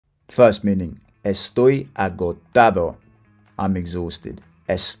First meaning, estoy agotado. I'm exhausted.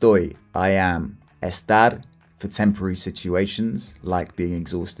 Estoy, I am. Estar, for temporary situations, like being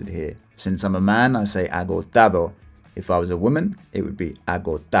exhausted here. Since I'm a man, I say agotado. If I was a woman, it would be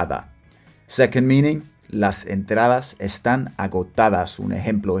agotada. Second meaning, las entradas están agotadas. Un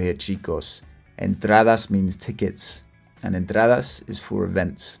ejemplo here, chicos. Entradas means tickets, and entradas is for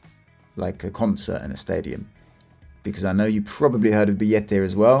events, like a concert in a stadium. Because I know you probably heard of billete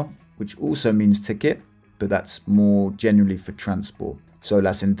as well, which also means ticket, but that's more generally for transport. So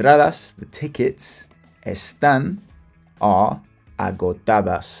las entradas, the tickets, están, are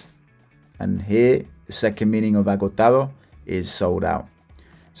agotadas. And here, the second meaning of agotado is sold out.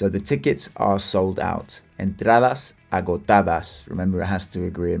 So the tickets are sold out. Entradas agotadas. Remember, it has to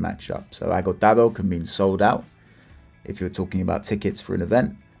agree and match up. So agotado can mean sold out if you're talking about tickets for an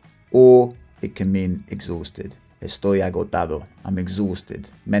event, or it can mean exhausted. Estoy agotado. I'm exhausted,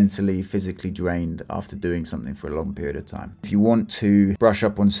 mentally, physically drained after doing something for a long period of time. If you want to brush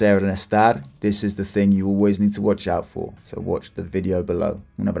up on ser and estar, this is the thing you always need to watch out for. So watch the video below.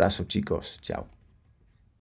 Un abrazo, chicos. Ciao.